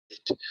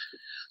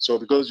So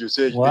because you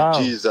say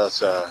Jesus,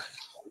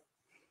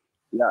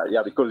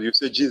 because you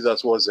say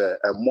Jesus was a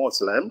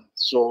Muslim.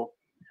 So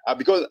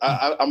because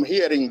I'm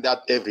hearing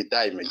that every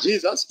time,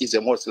 Jesus is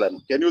a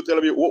Muslim. Can you tell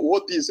me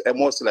what is a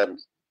Muslim?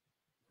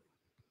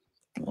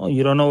 Oh,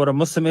 you don't know what a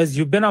Muslim is?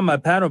 You've been on my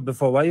panel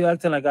before. Why are you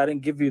acting like I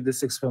didn't give you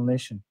this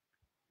explanation?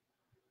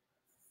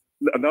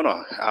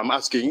 No. I'm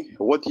asking,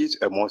 what is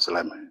a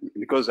Muslim?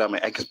 Because I'm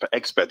an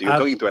expert. You're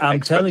talking to an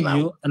expert telling now.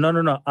 you.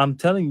 No. I'm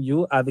telling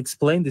you. I've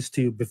explained this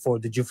to you before.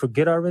 Did you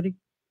forget already?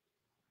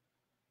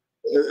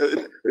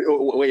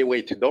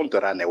 Wait! Don't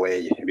run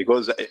away,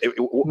 because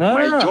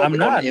my job on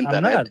the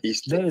internet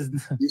is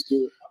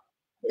to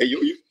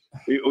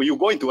you're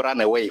going to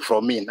run away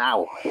from me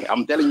now.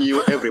 I'm telling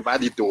you,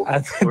 everybody to.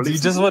 Do you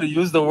just want to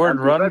use the word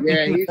run?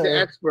 Yeah, he's the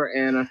expert,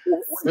 Anna.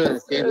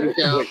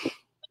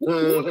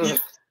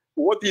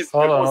 What is a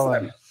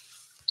Muslim?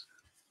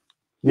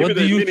 What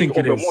do you think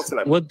it is?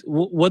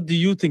 What do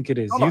you think it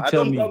is? You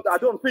tell me. I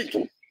don't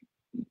think.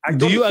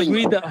 Do you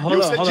agree that?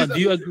 Hold on. Do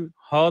you agree?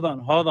 Hold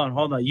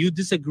on. You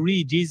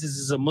disagree Jesus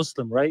is a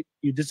Muslim, right?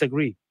 You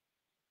disagree,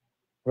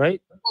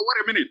 right? Oh,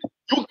 wait a minute.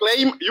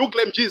 You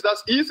claim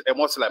Jesus is a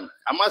Muslim.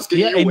 I'm asking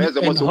you as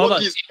a Muslim.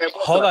 What is a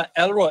Muslim? Hold on,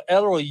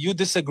 Elroy, you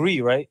disagree,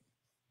 right?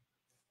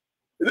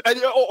 Wait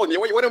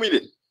a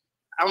minute.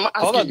 I'm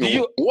asking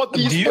you. What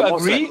is do you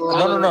agree?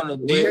 Muslim?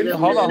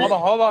 No.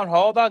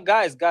 Hold on,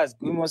 guys.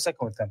 Give me 1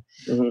 second with him.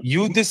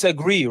 You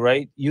disagree,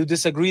 right? You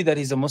disagree that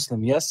he's a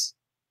Muslim, yes?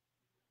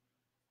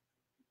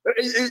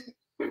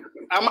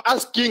 I'm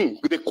asking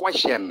the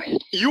question.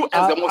 You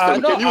as a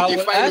Muslim, can you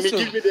define me?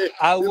 Give me the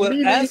I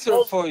will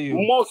answer for you.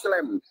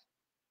 Muslim.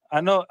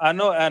 I know,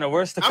 Anna.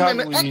 Where's the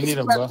comment when you need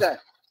him, bro?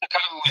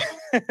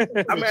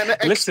 I'm an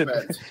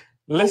expert.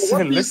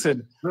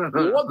 Listen.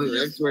 What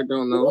the expert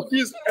don't know. What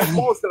is a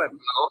Muslim?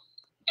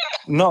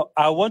 No,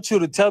 I want you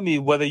to tell me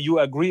whether you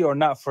agree or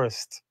not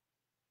first.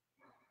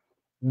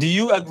 Do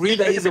you agree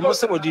that he's a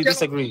Muslim or do you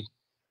disagree?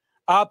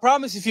 I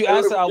promise if you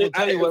answer, I will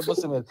tell you what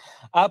Muslim is.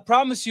 I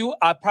promise you,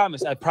 I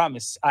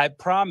promise,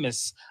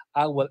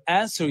 I will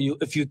answer you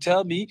if you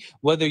tell me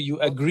whether you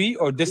agree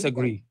or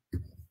disagree.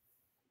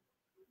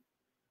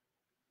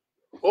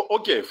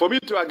 Okay, for me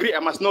to agree, I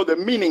must know the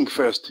meaning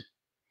first.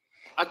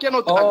 I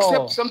cannot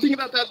accept something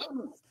that I don't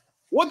know.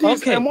 What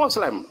is a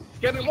Muslim?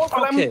 Can a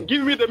Muslim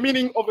give me the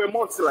meaning of a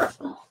Muslim?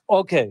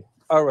 Okay.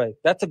 All right,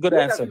 that's a good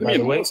answer, by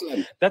the way.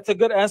 That's a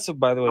good answer,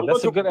 by the way.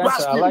 That's a good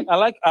answer.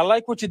 I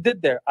like what you did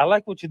there.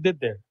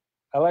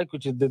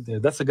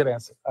 That's a good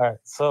answer. All right,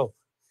 so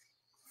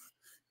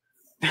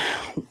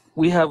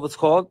we have what's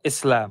called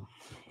Islam.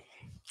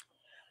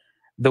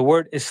 The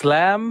word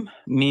Islam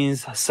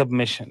means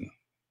submission.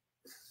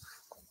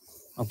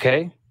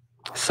 Okay,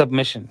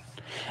 submission.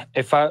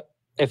 If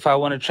I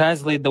want to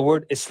translate the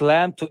word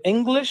Islam to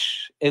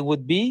English, it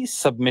would be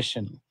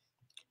submission.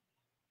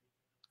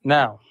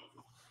 Now,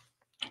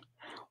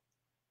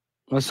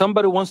 when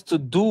somebody wants to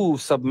do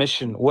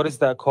submission, what is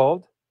that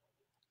called?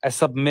 A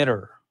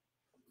submitter,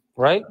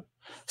 right?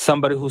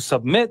 Somebody who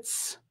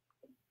submits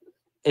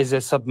is a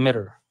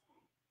submitter.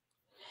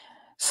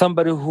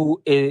 Somebody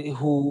who is,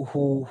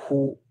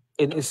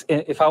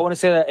 if I want to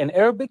say that in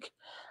Arabic,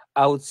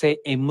 I would say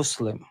a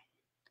Muslim.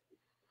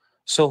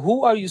 So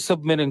who are you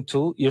submitting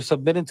to? You're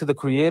submitting to the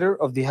creator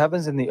of the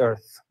heavens and the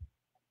earth.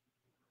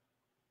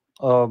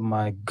 Oh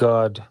my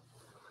God.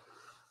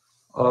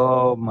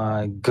 Oh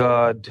my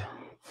God.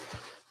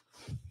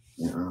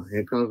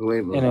 Here comes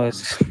labor.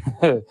 Anyways.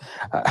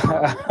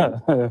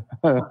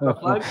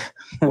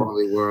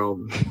 Holy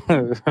world.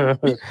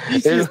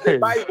 This is the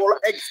Bible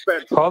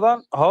expert. Hold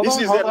on. This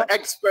is an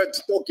expert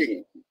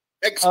talking.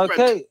 Expert.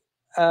 Okay.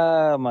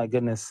 My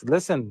goodness.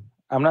 Listen,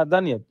 I'm not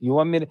done yet. You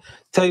want me to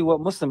tell you what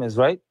Muslim is,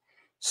 right?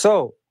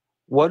 So,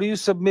 what are you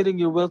submitting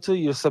your will to?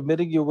 You're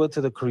submitting your will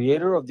to the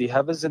creator of the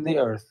heavens and the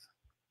earth.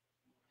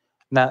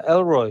 Now,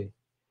 Elroy,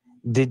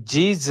 did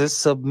Jesus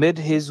submit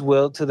his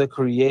will to the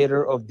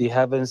creator of the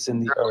heavens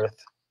and the earth?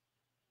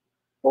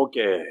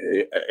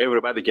 Okay,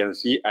 everybody can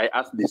see. I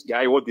asked this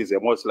guy, what is a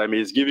Muslim?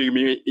 He's giving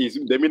me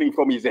the meaning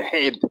from his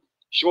head.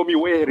 Show me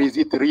where is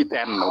it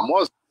written.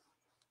 Muslim.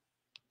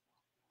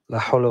 La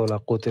hawla wa la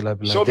quwwata illa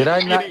billah. Did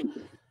I not?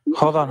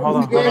 Hold on. What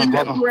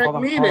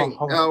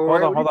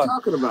are you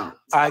talking about?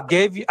 I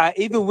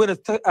even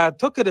I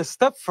took it a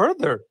step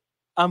further.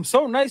 I'm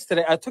so nice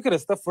today. I took it a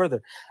step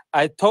further.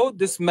 I told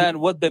this man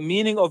what the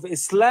meaning of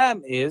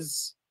Islam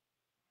is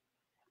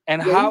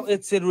and how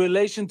it's in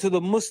relation to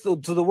the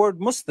Muslim, to the word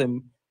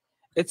Muslim.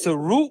 It's a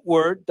root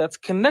word that's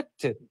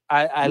connected.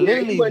 I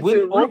literally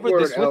went over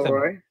this with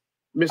him.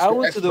 I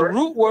went to the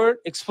root word,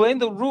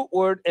 explained the root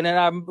word, and then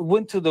I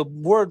went to the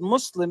word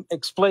Muslim,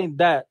 explained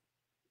that.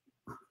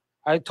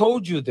 I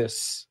told you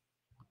this.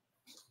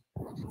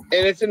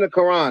 And it's in the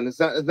Quran. It's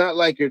not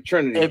like your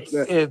Trinity. It's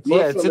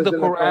in the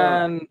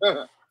Quran.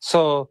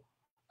 So,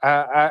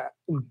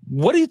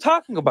 what are you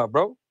talking about,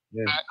 bro?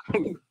 Yeah.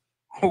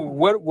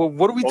 What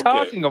are we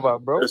talking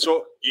about, bro?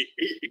 So,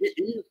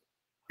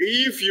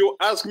 if you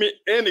ask me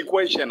any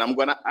question, I'm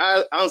gonna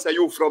answer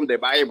you from the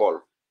Bible.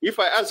 If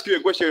I ask you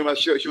a question,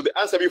 you should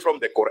answer me from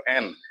the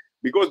Quran.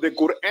 Because the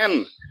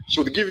Quran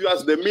should give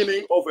us the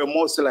meaning of a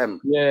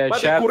Muslim. Yeah,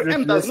 but chapter, the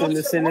Quran does not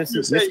say what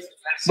you say.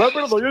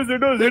 Chapter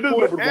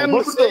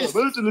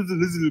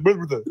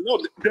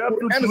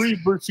 3,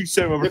 verse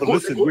 67.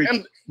 Listen, wait.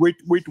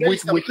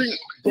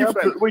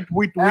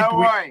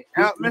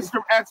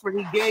 Mr. Expert,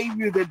 he gave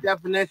you the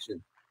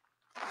definition.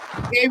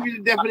 He gave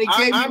you the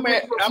definition.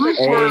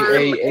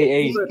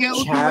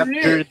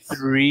 Chapter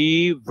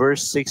 3,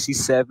 verse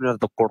 67 of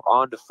the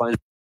Quran defines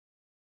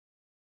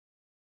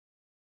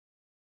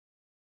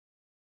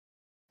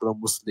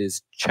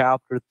Muslims.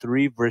 Chapter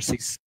 3, verse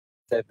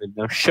 67.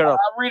 Now shut up.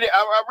 I'll read it.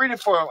 I'll read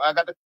it for him. I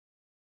got the.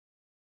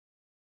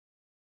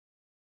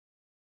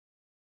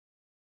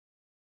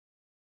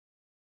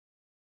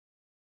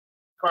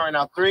 Right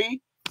now,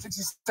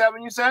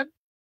 3:67. You said.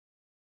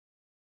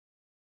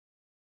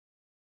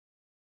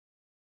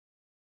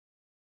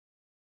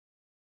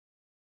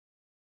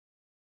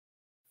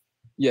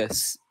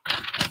 Yes.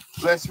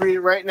 Let's read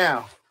it right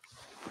now.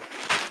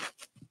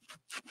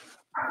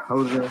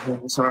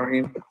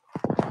 Sorry.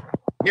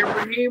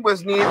 Ibrahim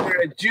was neither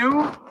a Jew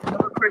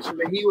nor a Christian,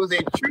 but he was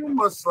a true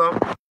Muslim.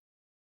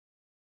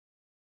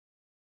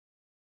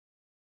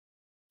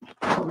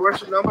 He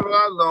worshipped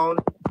Allah alone.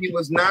 He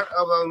was not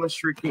of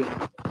al-Mushrikeen.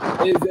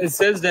 It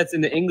says that in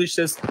the English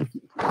says.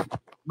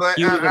 But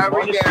I'll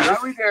read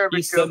there.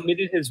 He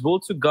submitted his will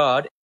to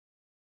God.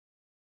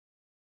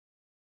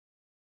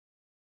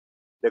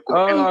 The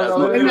Quran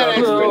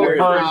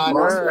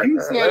you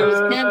said it was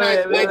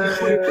Canaanite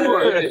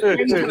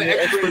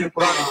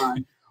 1924.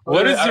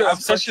 What is your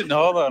obsession?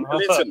 Hold on.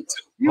 Hold on. In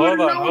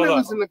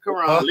the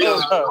Quran.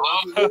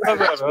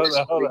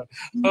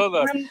 Hold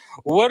on.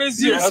 What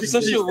is your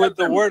obsession with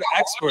the word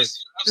expert?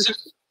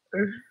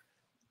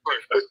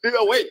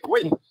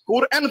 Wait.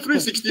 Quran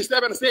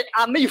 3:67 say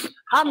Hanif.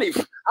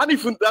 Hanif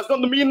does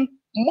not mean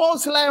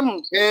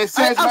Muslim. It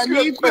says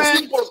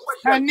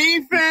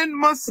Hanifan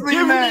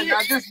Musliman.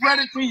 I just read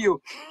it to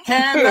you.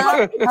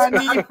 Kana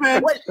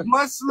Hanifan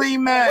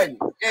Musliman.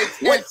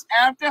 It's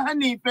after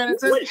Hanifan. It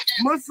says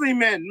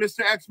Musliman,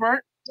 Mr.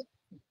 Expert.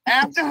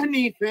 After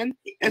Hanifan,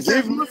 it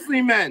says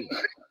Musliman.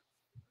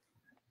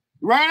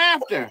 Right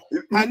after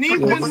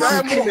Hanifan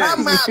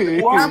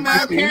Musliman.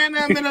 Wama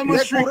kana min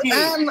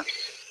al-mushrikeen.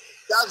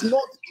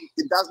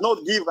 It does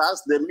not give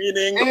us the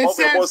meaning and of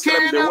a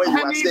Muslim the way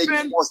you are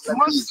saying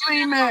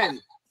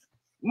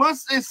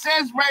Musliman. It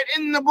says right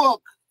in the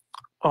book.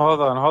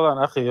 Hold on,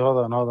 Akhi. Hold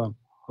on.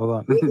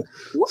 when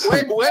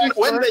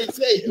they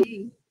say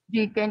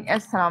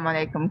Assalamu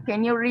alaikum.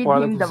 Can you read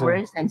him the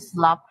verse and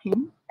slap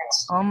him?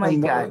 Oh my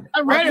God.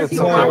 I read it to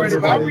him.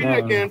 I'll read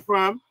it again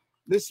from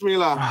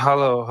Bismillah.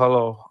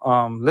 Hello.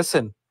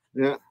 Listen.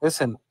 Yeah.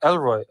 Listen,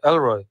 Elroy.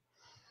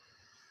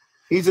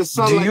 He's a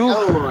son like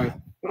Elroy.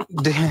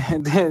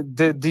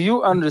 Do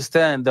you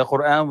understand the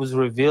Quran was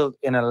revealed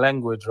in a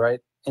language, right?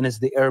 And it's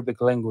the Arabic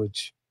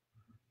language.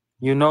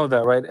 You know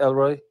that, right,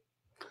 Elroy?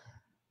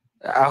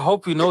 I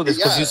hope you know this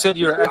because you said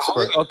you're an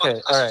expert.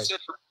 Okay, all right.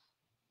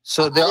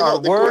 So there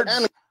are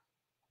words.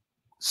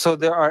 So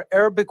there are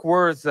Arabic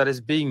words that is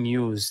being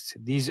used.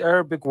 These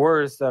Arabic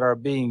words that are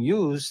being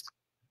used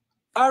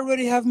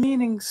already have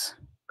meanings.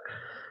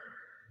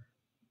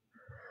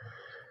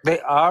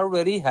 They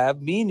already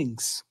have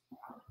meanings.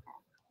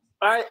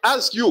 I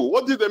ask you,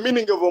 what is the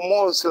meaning of a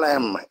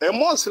Muslim? A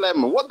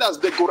Muslim, what does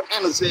the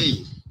Quran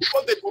say?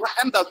 Because the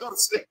Quran does not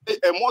say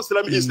a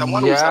Muslim is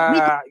someone who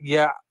submits.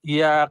 Yeah,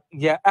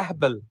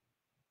 Ahbal.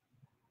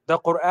 The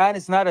Quran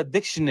is not a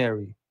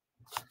dictionary.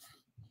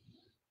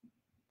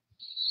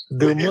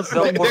 The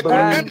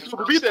Quran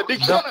should be the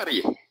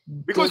dictionary.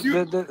 Because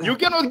you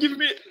cannot give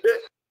me...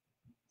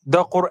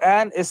 The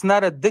Quran is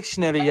not a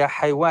dictionary, ya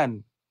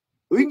haywan.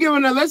 We can give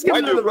let's give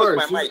another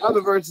verse. There's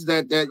other verses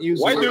that use.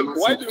 Why do you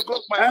block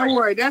my mic? Don't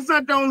worry, that's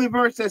not the only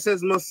verse that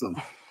says Muslim.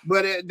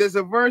 But there's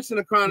a verse in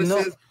the Quran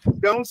that says,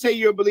 "Don't say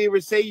you're a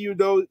believer. Say you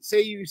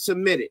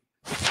submit it."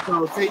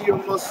 So say you're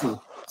a Muslim.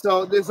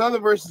 So there's other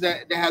verses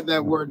that have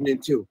that word in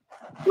it too.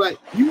 But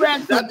you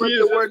asked what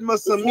the word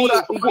Muslim means.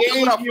 He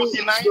gave you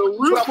the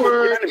root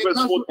word. It comes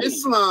from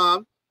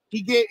Islam.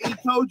 He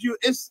told you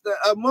a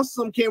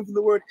Muslim came from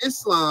the word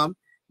Islam.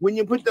 When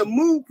you put the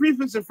mu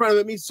prefix in front of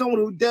it, means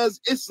someone who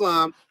does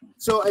Islam.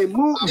 So a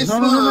Muslim is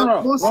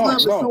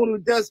someone who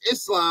does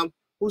Islam,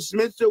 who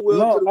submits their will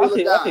to the will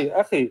of God.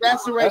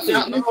 That's the right thing.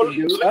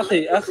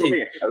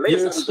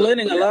 You're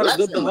explaining a lot of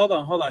good. Hold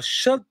on.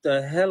 Shut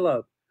the hell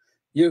up.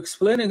 You're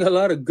explaining a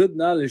lot of good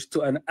knowledge to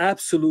an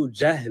absolute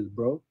Jahil,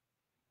 bro.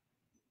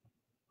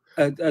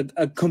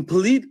 A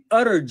complete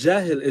utter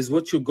Jahil is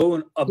what you're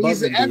going above.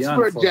 He's an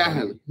expert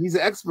Jahil. He's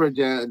an expert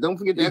Jahil. Don't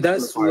forget the expert.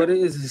 That's what it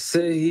is.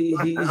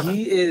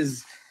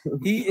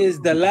 He is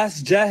the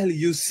last Jahil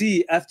you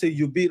see after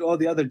you beat all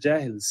the other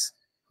Jahils.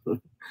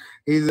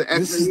 He's an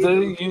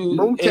expert.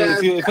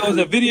 If it was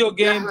a video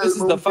game, this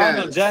is the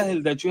final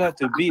Jahil that you have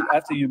to beat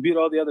after you beat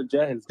all the other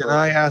Jahils. Can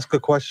I ask a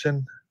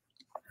question?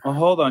 Oh,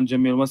 hold on,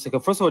 Jamil, 1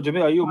 second. First of all,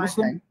 Jamil, are you a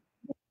Muslim?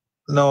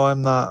 No,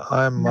 I'm not.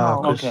 I'm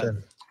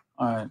Christian.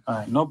 All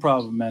right. No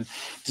problem, man.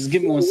 Just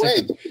give me 1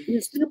 second.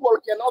 These people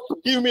cannot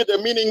give me the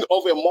meaning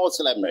of a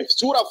Muslim.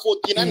 Surah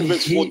 49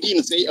 verse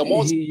 14 say a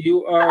Muslim.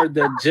 You are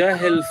the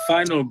Jahil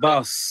final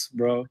boss,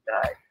 bro.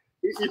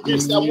 It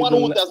is someone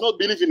who does not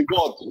believe in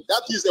God.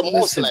 That is a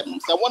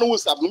Muslim. Someone who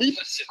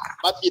submits,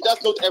 but he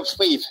does not have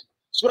faith.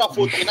 Surah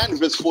 49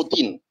 verse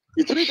 14.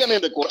 It's written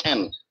in the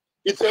Quran.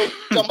 It's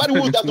somebody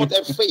who does not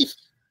have faith.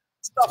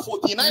 Surah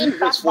 49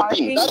 verse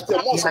 14. That's a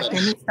Muslim. Yeah,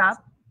 can you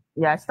stop?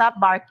 Yeah, stop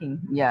barking.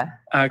 Yeah.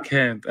 I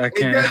can't.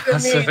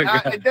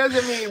 It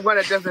doesn't mean when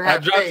it doesn't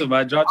have faith.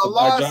 I dropped him.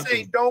 Allah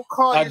say, don't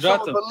call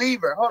yourself a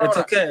believer. Hold on.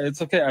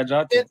 It's okay. I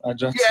dropped him.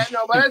 Yeah,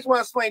 no, but I just want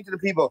to explain to the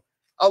people.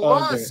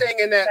 Allah is saying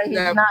in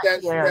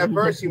that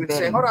verse, you would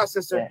say, hold on,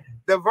 sister.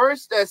 The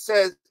verse that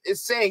says,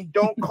 is saying,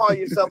 don't call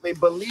yourself a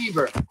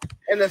believer.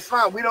 In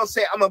Islam, we don't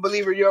say, I'm a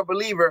believer, you're a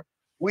believer.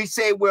 We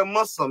say we're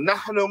Muslim.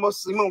 Nahnu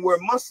Muslimun, we're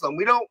Muslim.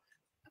 We don't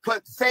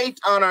put faith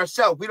on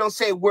ourselves. We don't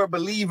say we're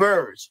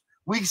believers.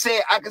 We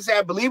say, I can say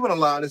I believe in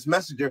Allah and His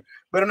messenger,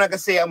 but I'm not going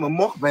to say I'm a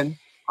mu'min,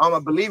 I'm a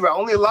believer.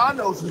 Only Allah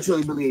knows who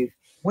truly believes.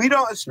 We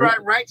don't ascribe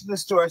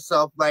righteousness to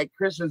ourselves like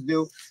Christians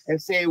do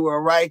and say we're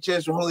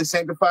righteous, we're holy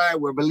sanctified,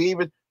 we're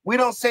believers. We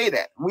don't say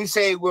that. We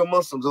say we're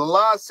Muslims.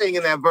 Allah is saying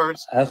in that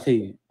verse,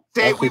 say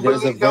we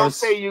believe, don't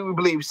say you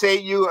believe. Say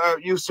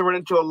you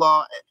surrender to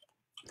Allah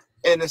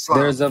in Islam.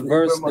 There's a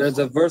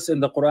verse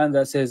in the Quran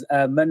that says,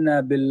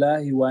 Amanna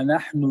billahi wa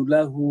nahnu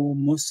lahu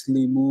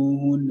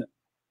muslimun.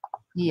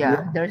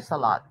 Yeah, there's a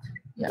lot.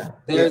 Yeah.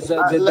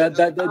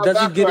 That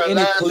doesn't get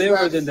any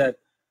clearer than that.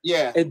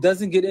 Yeah. It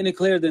doesn't get any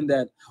clearer than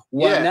that.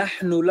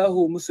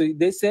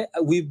 They say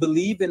we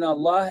believe in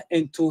Allah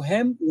and to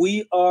Him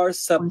we are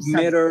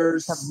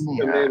submitters.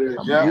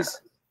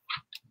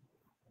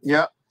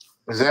 Yeah.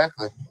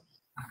 Exactly.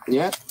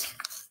 Yeah.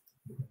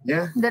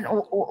 Then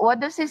what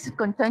does his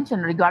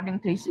contention regarding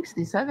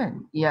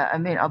 367? Yeah, I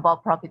mean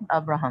about Prophet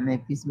Abraham, may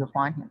peace be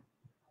upon him.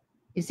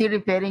 Is he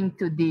referring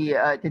to the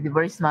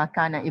verse Ma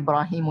kana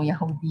Ibrahim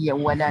Yahudiyya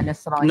wala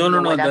Nasrani? No.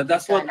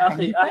 That's what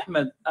Akhi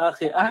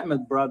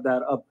Ahmed brought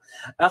that up.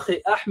 Akhi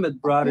Ahmed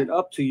brought it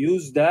up to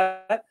use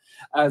that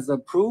as a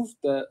proof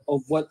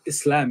of what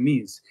Islam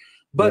means.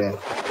 But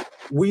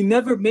we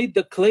never made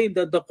the claim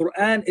that the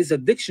Quran is a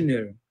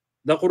dictionary.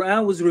 The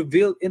Quran was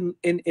revealed in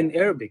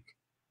Arabic.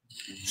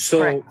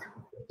 So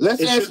let's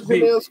answer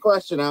Jamil's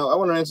question. I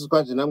want to answer this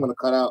question. I'm going to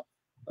cut out.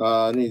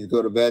 I need to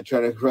go to bed, try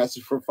to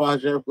rest for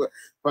Fajr.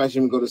 Probably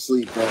shouldn't go to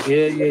sleep. But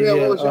yeah.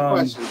 What was your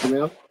question,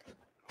 Jamil?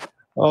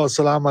 Oh,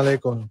 assalamu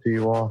alaikum to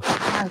you all.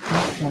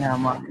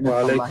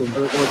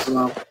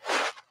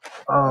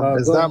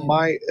 Is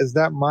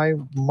that my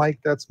mic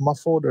that's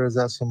muffled, or is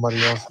that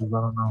somebody else's?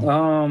 I don't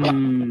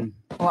know.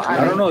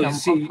 I don't know. You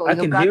see, I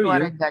can hear you.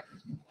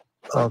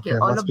 Okay,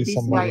 all of these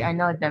guys, I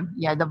know them.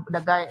 Yeah,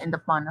 the guy in the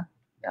panel.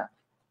 Yeah.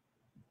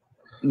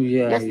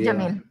 Yes,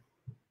 Jamil.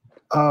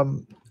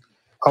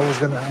 I was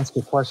going to ask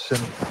a question.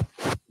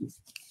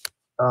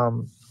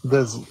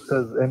 Does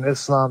in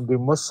Islam, do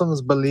Muslims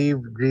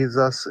believe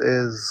Jesus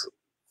is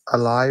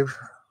alive?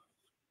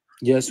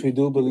 Yes, we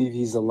do believe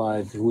He's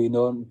alive. We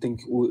don't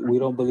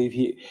believe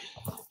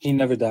He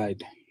never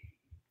died.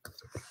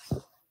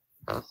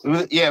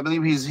 Yeah, I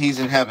believe he's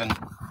in heaven,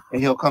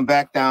 and He'll come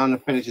back down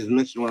and finish His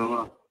mission.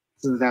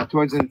 So now,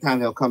 towards the end of time,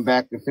 He'll come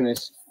back to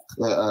finish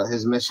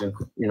His mission.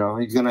 You know,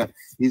 He's gonna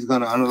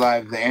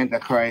unalive the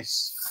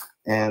Antichrist,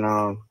 and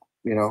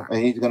and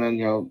He's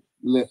gonna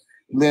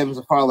live as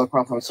a follower of the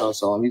Prophet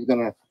Sallallahu. He's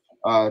gonna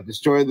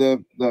destroy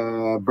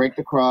break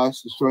the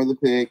cross, destroy the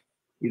pig.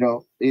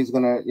 He's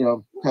gonna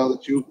tell the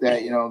truth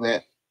that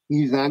that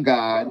He's not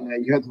God, and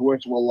that you have to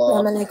worship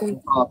Allah.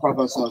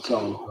 Prophet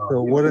Sallallahu.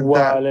 So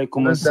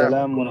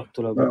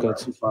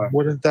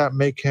wouldn't that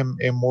make Him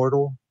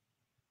immortal?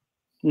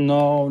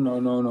 No.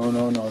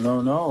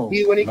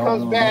 When he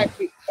comes back,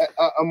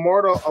 a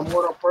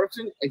mortal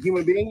person, a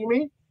human being, you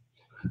mean?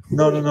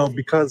 No,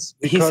 because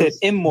he said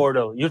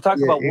immortal. You're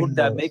talking about would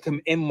that make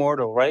him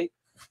immortal, right?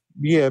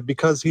 Yeah,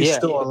 because he's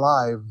still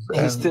alive.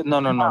 He's still no.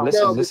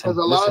 Listen, because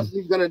Allah,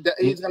 he's gonna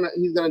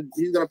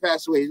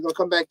pass away. He's gonna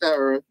come back to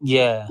earth.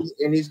 Yeah,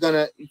 and he's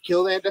gonna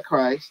kill the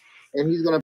Antichrist, and he's gonna